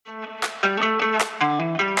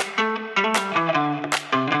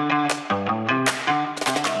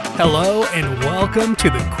Hello and welcome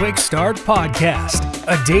to the Quick Start Podcast,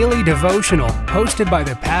 a daily devotional hosted by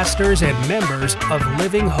the pastors and members of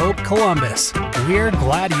Living Hope Columbus. We're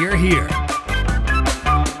glad you're here.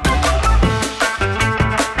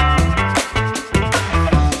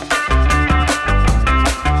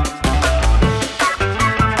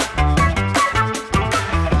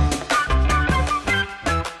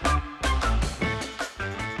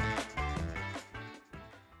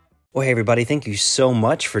 Well, hey everybody, thank you so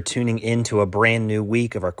much for tuning in to a brand new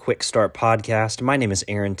week of our Quick Start Podcast. My name is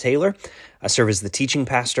Aaron Taylor. I serve as the teaching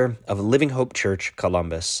pastor of Living Hope Church,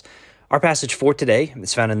 Columbus. Our passage for today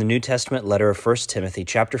is found in the New Testament letter of 1 Timothy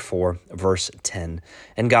chapter 4, verse 10.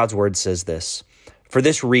 And God's word says this: "For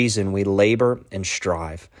this reason we labor and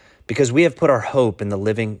strive, because we have put our hope in the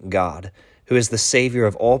living God, who is the Savior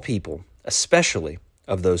of all people, especially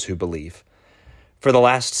of those who believe." For the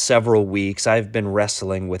last several weeks, I've been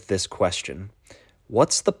wrestling with this question: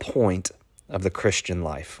 what's the point of the Christian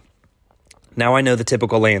life? Now, I know the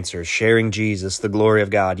typical answers: sharing Jesus, the glory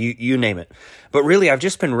of God, you name it. But really, I've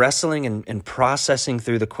just been wrestling and processing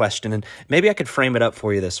through the question, and maybe I could frame it up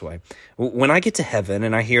for you this way. When I get to heaven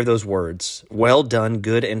and I hear those words, "Well done,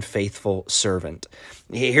 good and faithful servant,"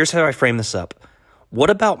 here's how I frame this up.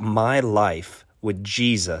 What about my life would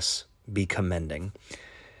Jesus be commending?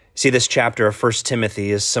 See, this chapter of 1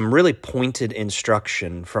 Timothy is some really pointed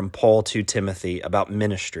instruction from Paul to Timothy about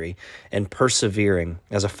ministry and persevering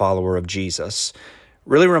as a follower of Jesus.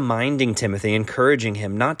 Really reminding Timothy, encouraging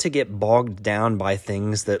him not to get bogged down by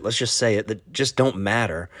things that, let's just say it, that just don't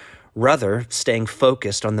matter. Rather, staying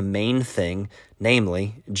focused on the main thing,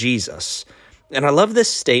 namely Jesus. And I love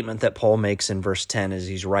this statement that Paul makes in verse 10 as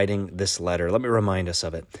he's writing this letter. Let me remind us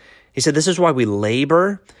of it. He said, "This is why we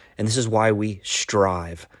labor, and this is why we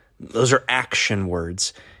strive." Those are action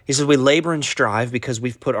words. He says we labor and strive because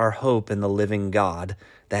we've put our hope in the living God,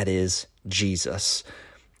 that is Jesus.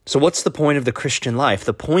 So what's the point of the Christian life?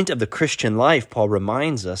 The point of the Christian life, Paul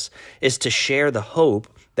reminds us, is to share the hope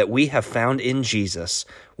that we have found in Jesus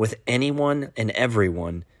with anyone and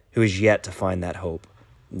everyone who is yet to find that hope.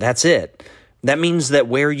 That's it. That means that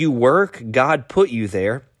where you work, God put you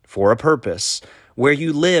there for a purpose. Where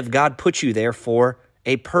you live, God put you there for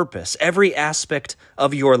a purpose. Every aspect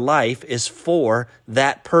of your life is for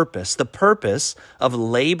that purpose, the purpose of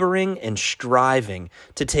laboring and striving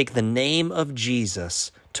to take the name of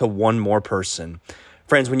Jesus to one more person.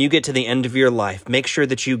 Friends, when you get to the end of your life, make sure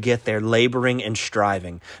that you get there laboring and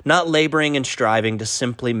striving, not laboring and striving to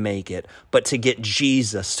simply make it, but to get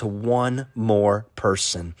Jesus to one more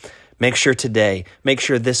person. Make sure today, make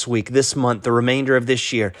sure this week, this month, the remainder of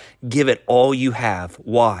this year, give it all you have.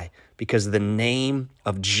 Why? Because the name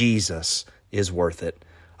of Jesus is worth it.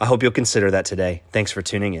 I hope you'll consider that today. Thanks for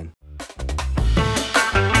tuning in.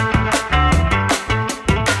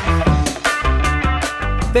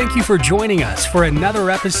 Thank you for joining us for another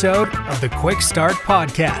episode of the Quick Start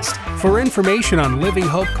Podcast. For information on Living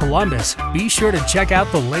Hope Columbus, be sure to check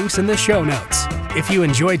out the links in the show notes. If you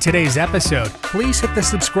enjoyed today's episode, please hit the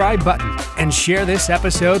subscribe button and share this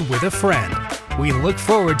episode with a friend. We look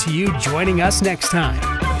forward to you joining us next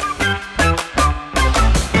time.